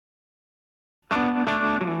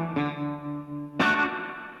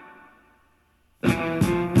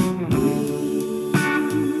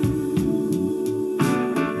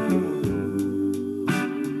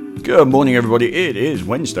Good morning, everybody. It is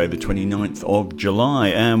Wednesday, the 29th of July,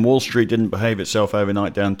 and Wall Street didn't behave itself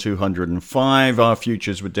overnight, down 205. Our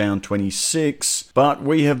futures were down 26, but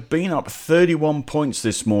we have been up 31 points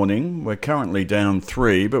this morning. We're currently down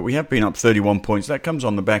 3, but we have been up 31 points. That comes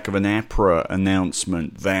on the back of an APRA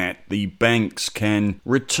announcement that the banks can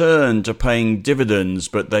return to paying dividends,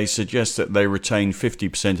 but they suggest that they retain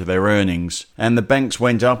 50% of their earnings. And the banks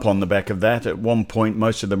went up on the back of that. At one point,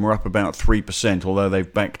 most of them were up about 3%, although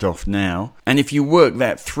they've backed off now. And if you work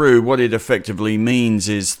that through, what it effectively means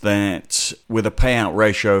is that with a payout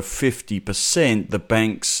ratio of 50%, the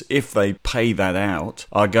banks, if they pay that out,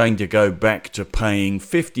 are going to go back to paying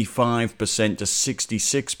 55% to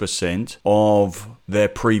 66% of their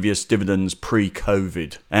previous dividends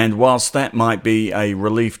pre-COVID. And whilst that might be a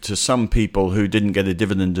relief to some people who didn't get a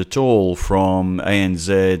dividend at all from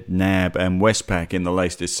ANZ, NAB and Westpac in the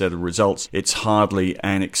latest set of results, it's hardly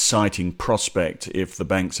an exciting prospect if the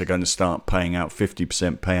banks are going to start paying out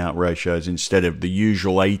 50% payout ratios instead of the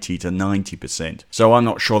usual 80 to 90%. So I'm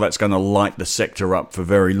not sure that's going to light the sector up for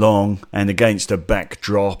very long, and against a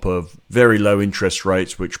backdrop of very low interest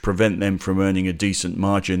rates which prevent them from earning a decent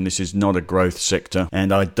margin, this is not a growth sector,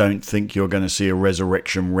 and I don't think you're going to see a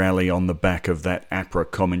resurrection rally on the back of that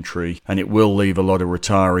APRA commentary, and it will leave a lot of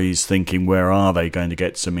retirees thinking, where are they going to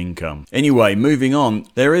get some income? Anyway, moving on,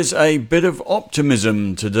 there is a bit of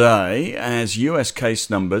optimism today as US case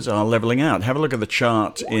numbers are levelling out. Have a look at the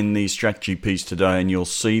chart in the strategy piece today and you'll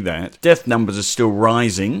see that. Death numbers are still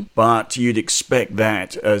rising, but you'd expect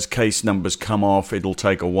that as case numbers come off, it'll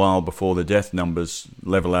take a while before the death numbers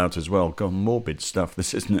level out as well. God, morbid stuff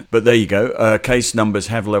this, isn't it? But there you go. Case numbers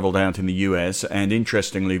have levelled out in the US, and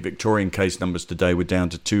interestingly, Victorian case numbers today were down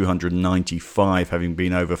to 295, having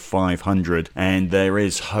been over 500, and there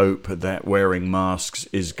is hope that wearing masks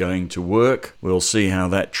is going to work. We'll see how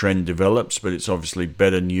that trend develops, but it's obviously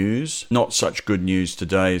better news. Not such good news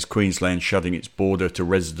today is Queensland shutting its border to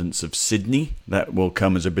residents of Sydney. That will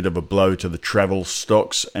come as a bit of a blow to the travel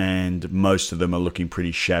stocks, and most of them are looking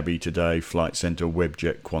pretty shabby today. Flight Centre,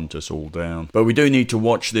 Webjet, Qantas all down. But we do need to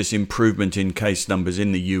watch this improvement in case numbers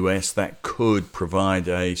in the US. That could provide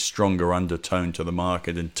a stronger undertone to the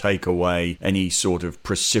market and take away any sort of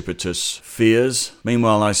precipitous fears.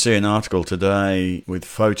 Meanwhile, I see an article today with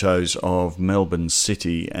photos of Melbourne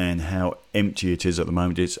City and how empty it is at the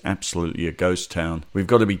moment. It's absolutely a ghost town. We've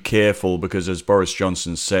got to be careful because, as Boris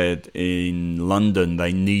Johnson said, in London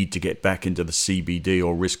they need to get back into the CBD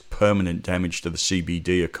or risk permanent damage to the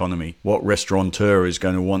CBD economy. What restaurateur is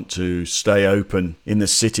going to want to stay open in the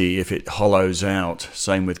city if it hollows out?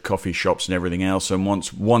 Same with coffee shops and everything else, and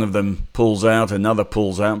once one of them pulls out, another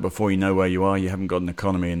pulls out. Before you know where you are, you haven't got an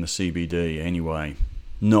economy in the CBD anyway.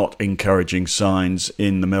 Not encouraging signs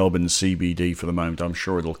in the Melbourne CBD for the moment. I'm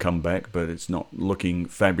sure it'll come back, but it's not looking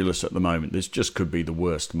fabulous at the moment. This just could be the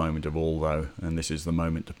worst moment of all, though, and this is the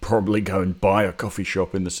moment to probably go and buy a coffee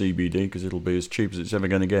shop in the CBD because it'll be as cheap as it's ever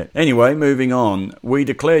going to get. Anyway, moving on. We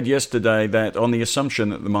declared yesterday that on the assumption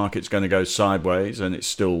that the market's going to go sideways, and it's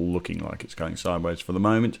still looking like it's going sideways for the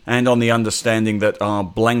moment, and on the understanding that our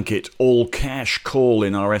blanket all-cash call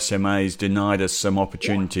in our SMAs denied us some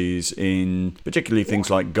opportunities in particularly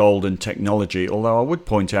things like gold and technology, although I would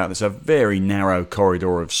point out there's a very narrow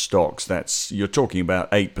corridor of stocks. You're talking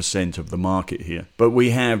about 8% of the market here. But we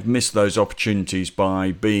have missed those opportunities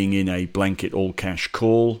by being in a blanket all-cash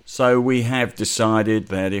call. So we have decided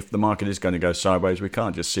that if the market is going to go sideways, we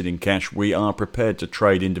can't just sit in cash. We are prepared to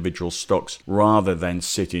trade individual stocks rather than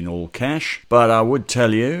sit in all cash. But I would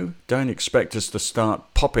tell you, don't expect us to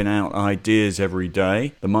start popping out ideas every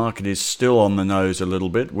day. The market is still on the nose a little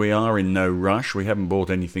bit. We are in no rush. We haven't bought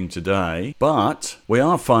anything today, but we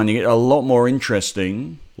are finding it a lot more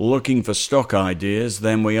interesting looking for stock ideas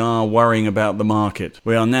than we are worrying about the market.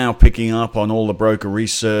 We are now picking up on all the broker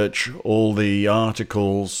research, all the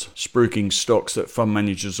articles, spruiking stocks that fund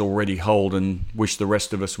managers already hold and wish the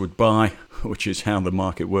rest of us would buy, which is how the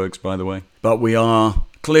market works, by the way. But we are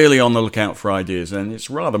clearly on the lookout for ideas, and it's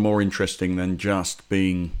rather more interesting than just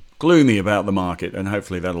being gloomy about the market, and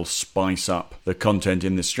hopefully that'll spice up the content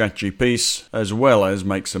in this strategy piece, as well as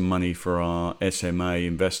make some money for our SMA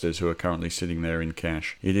investors who are currently sitting there in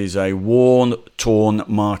cash. It is a worn-torn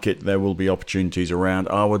market. There will be opportunities around.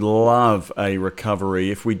 I would love a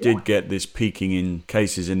recovery if we did get this peaking in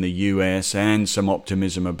cases in the US and some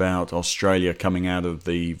optimism about Australia coming out of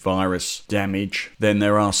the virus damage. Then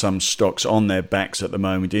there are some stocks on their backs at the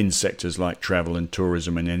moment in sectors like travel and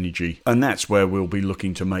tourism and energy, and that's where we'll be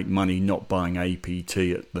looking to make money, not buying APT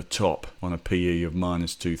at the top on a PE of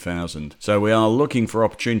minus 2,000. So we are looking for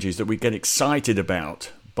opportunities that we get excited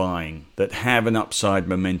about, buying that have an upside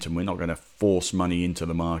momentum. We're not going to force money into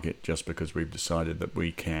the market just because we've decided that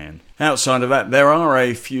we can. Outside of that, there are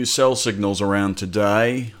a few sell signals around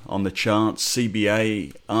today on the charts.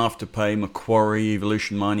 CBA, Afterpay, Macquarie,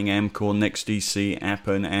 Evolution Mining, Amcor, NextDC,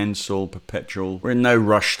 Appen, Ansell, Perpetual. We're in no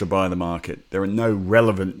rush to buy the market. There are no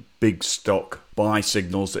relevant big stock buy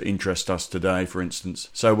signals that interest us today, for instance.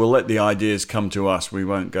 So we'll let the ideas come to us. We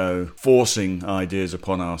won't go forcing ideas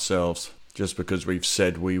upon ourselves just because we've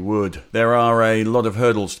said we would. There are a lot of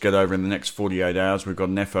hurdles to get over in the next 48 hours. We've got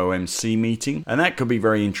an FOMC meeting, and that could be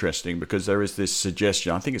very interesting because there is this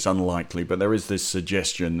suggestion, I think it's unlikely, but there is this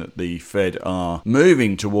suggestion that the Fed are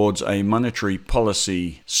moving towards a monetary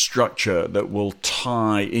policy structure that will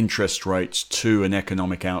tie interest rates to an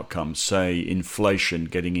economic outcome, say inflation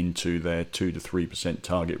getting into their 2 to 3%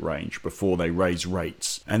 target range before they raise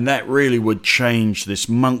rates. And that really would change this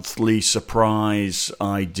monthly surprise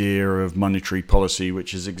idea of monetary policy,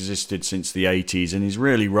 which has existed since the 80s and is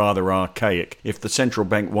really rather archaic. If the central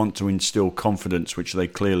bank want to instill confidence, which they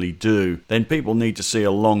clearly do, then people need to see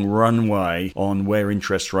a long runway on where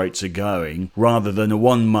interest rates are going rather than a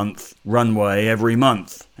 1 month runway every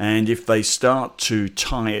month. And if they start to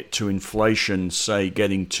tie it to inflation, say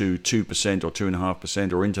getting to 2% or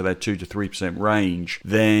 2.5% or into that 2 to 3% range,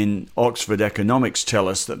 then Oxford economics tell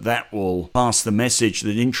us that that will pass the message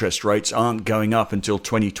that interest rates aren't going up until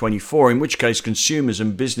 2024, in which case consumers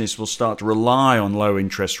and business will start to rely on low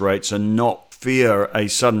interest rates and not fear a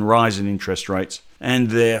sudden rise in interest rates,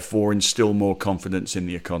 and therefore instill more confidence in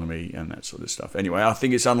the economy and that sort of stuff. Anyway, I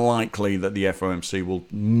think it's unlikely that the FOMC will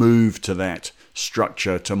move to that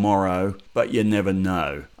structure tomorrow, but you never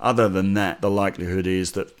know. Other than that, the likelihood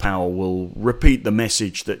is that Powell will repeat the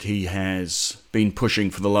message that he has been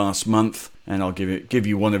pushing for the last month, and I'll give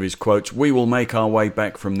you one of his quotes. "We will make our way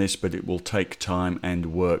back from this, but it will take time and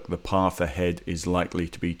work. The path ahead is likely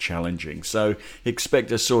to be challenging." So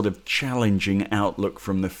expect a sort of challenging outlook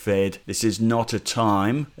from the Fed. This is not a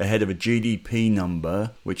time ahead of a GDP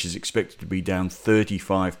number, which is expected to be down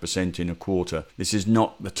 35% in a quarter. This is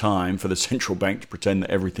not the time for the central bank to pretend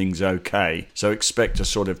that everything's okay. So expect a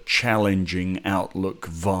sort of challenging outlook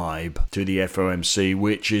vibe to the FOMC,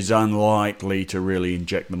 which is unlikely to really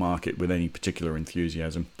inject the market with any particular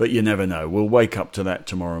enthusiasm. But you never know. We'll wake up to that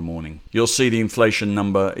tomorrow morning. You'll see the inflation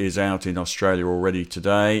number is out in Australia already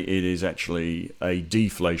today. It is actually a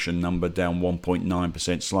deflation number, down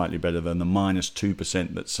 1.9%, slightly better than the minus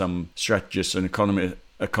 2% that some strategists and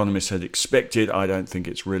economists had expected. I don't think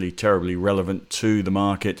it's really terribly relevant to the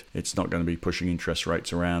market. It's not going to be pushing interest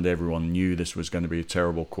rates around. Everyone knew this was going to be a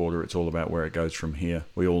terrible quarter. It's all about where it goes from here.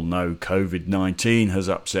 We all know COVID-19 has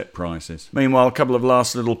upset prices. Meanwhile, a couple of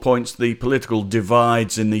last little points. The political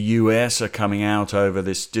divides in the US are coming out over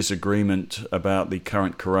this disagreement about the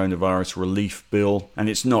current coronavirus relief bill. And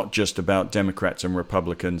it's not just about Democrats and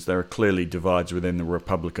Republicans. There are clearly divides within the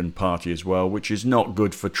Republican Party as well, which is not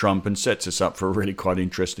good for Trump and sets us up for a really quite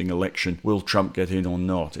interesting election. Will Trump get in or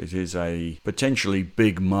not? It is a potentially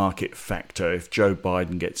big market factor. If Joe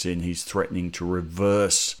Biden gets in, he's threatening to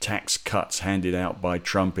reverse tax cuts handed out by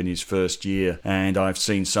Trump in his first year. And I've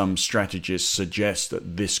seen some strategists suggest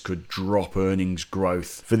that this could drop earnings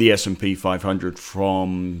growth for the S&P 500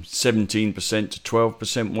 from 17% to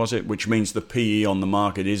 12%, was it? Which means the PE on the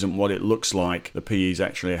market isn't what it looks like. The PE is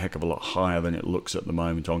actually a heck of a lot higher than it looks at the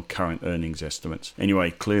moment on current earnings estimates.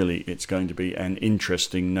 Anyway, clearly it's going to be an interesting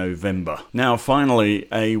November. Now, finally,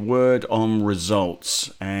 a word on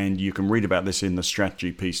results, and you can read about this in the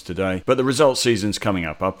strategy piece today, but the results season's coming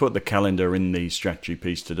up. I'll put the calendar in the strategy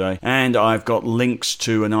piece today, and I've got links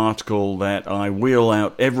to an article that I wheel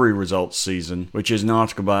out every results season, which is an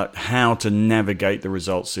article about how to navigate the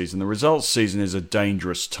results season. The results season is a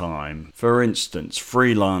dangerous time. For instance,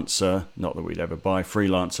 Freelancer, not that we'd ever buy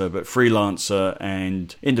Freelancer, but Freelancer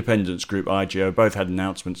and Independence Group IGO both had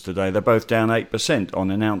announcements today. They're both down 8% on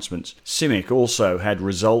announcements. CIMIC also had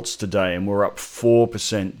results today and were up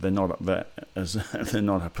 4%. They're not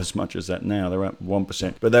up as much as that now. They're up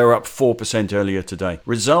 1%, but they were up 4% earlier today.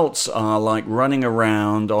 Results are like running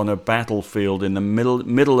around on a battlefield in the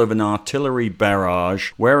middle of an artillery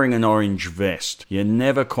barrage wearing an orange vest. You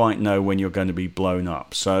never quite know when you're going to be blown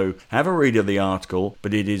up. So have a read of the article,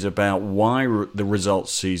 but it is about why the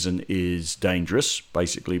results season is dangerous,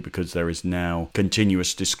 basically because there is now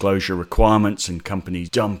continuous disclosure requirements and companies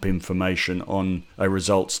dump information on a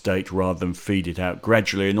results date rather than feed it out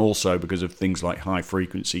gradually, and also because of things like high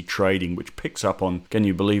frequency trading, which picks up on, can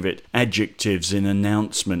you believe it, adjectives in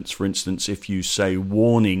announcements. For instance, if you say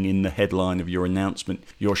warning in the headline of your announcement,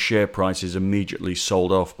 your share price is immediately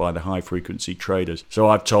sold off by the high frequency traders. So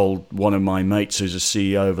I've told one of my mates who's a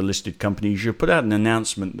CEO of a listed company, you should put out an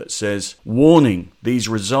announcement that says, warning, these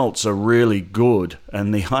results are really good,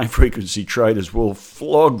 and the high frequency traders will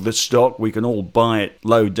flog the stock. We can all buy it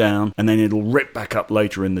low down, and then it'll rip back up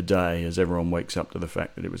later in the day as everyone wakes up to the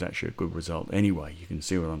fact that it was actually a good result. Anyway, you can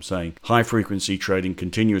see what I'm saying. High frequency trading,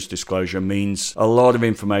 continuous disclosure means a lot of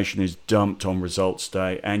information is dumped on results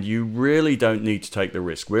day, and you really don't need to take the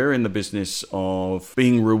risk. We're in the business of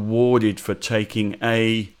being rewarded for taking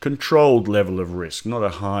a controlled level of risk, not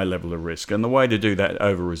a high level of risk. And the way to do that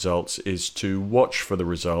over results is to watch for the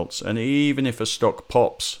results, and even if a stock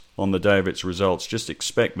pops on the day of its results, just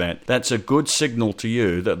expect that. That's a good signal to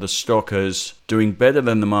you that the stock is doing better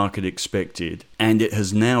than the market expected, and it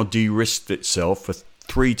has now de-risked itself for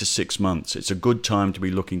 3 to 6 months. It's a good time to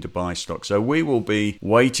be looking to buy stocks. So we will be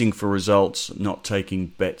waiting for results, not taking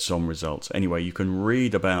bets on results. Anyway, you can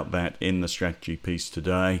read about that in the strategy piece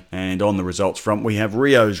today. And on the results front, we have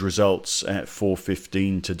Rio's results at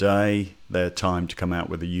 4:15 today. Their time to come out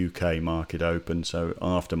with the UK market open, so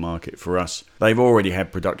aftermarket for us. They've already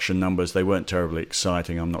had production numbers. They weren't terribly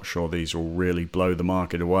exciting. I'm not sure these will really blow the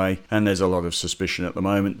market away. And there's a lot of suspicion at the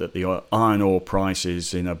moment that the iron ore price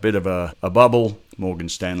is in a bit of a bubble. Morgan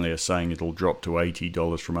Stanley are saying it'll drop to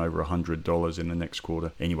 $80 from over $100 in the next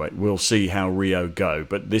quarter. Anyway, we'll see how Rio go.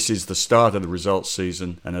 But this is the start of the results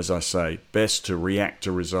season. And as I say, best to react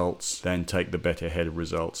to results than take the bet ahead of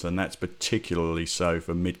results. And that's particularly so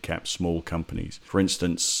for mid-cap small companies. For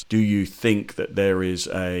instance, do you think that there is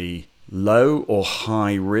a low or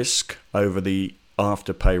high risk over the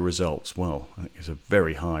afterpay results? Well, I think it's a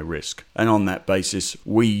very high risk. And on that basis,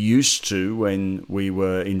 we used to, when we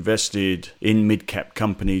were invested in mid-cap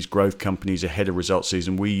companies, growth companies ahead of results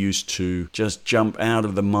season, we used to just jump out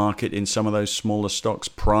of the market in some of those smaller stocks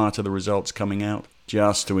prior to the results coming out,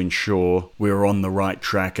 just to ensure we're on the right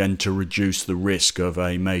track and to reduce the risk of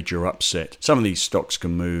a major upset. Some of these stocks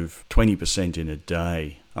can move 20% in a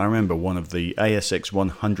day. I remember one of the ASX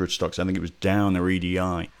 100 stocks, I think it was Down or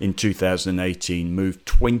EDI, in 2018 moved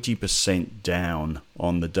 20% down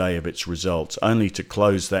on the day of its results, only to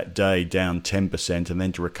close that day down 10% and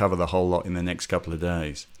then to recover the whole lot in the next couple of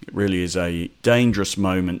days. It really is a dangerous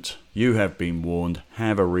moment. You have been warned.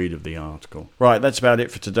 Have a read of the article. Right, that's about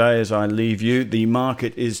it for today as I leave you. The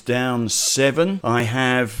market is down 7. I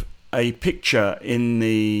have a picture in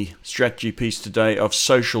the strategy piece today of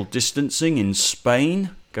social distancing in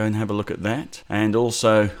Spain. Go and have a look at that. And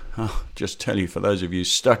also, just tell you, for those of you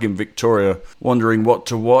stuck in Victoria wondering what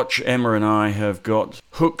to watch, Emma and I have got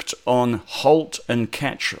hooked on Halt and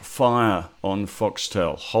Catch Fire on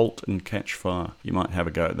Foxtel. Halt and Catch Fire. You might have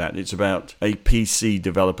a go at that. It's about a PC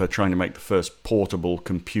developer trying to make the first portable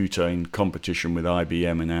computer in competition with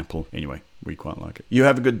IBM and Apple. Anyway, we quite like it. You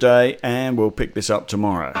have a good day, and we'll pick this up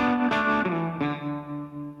tomorrow.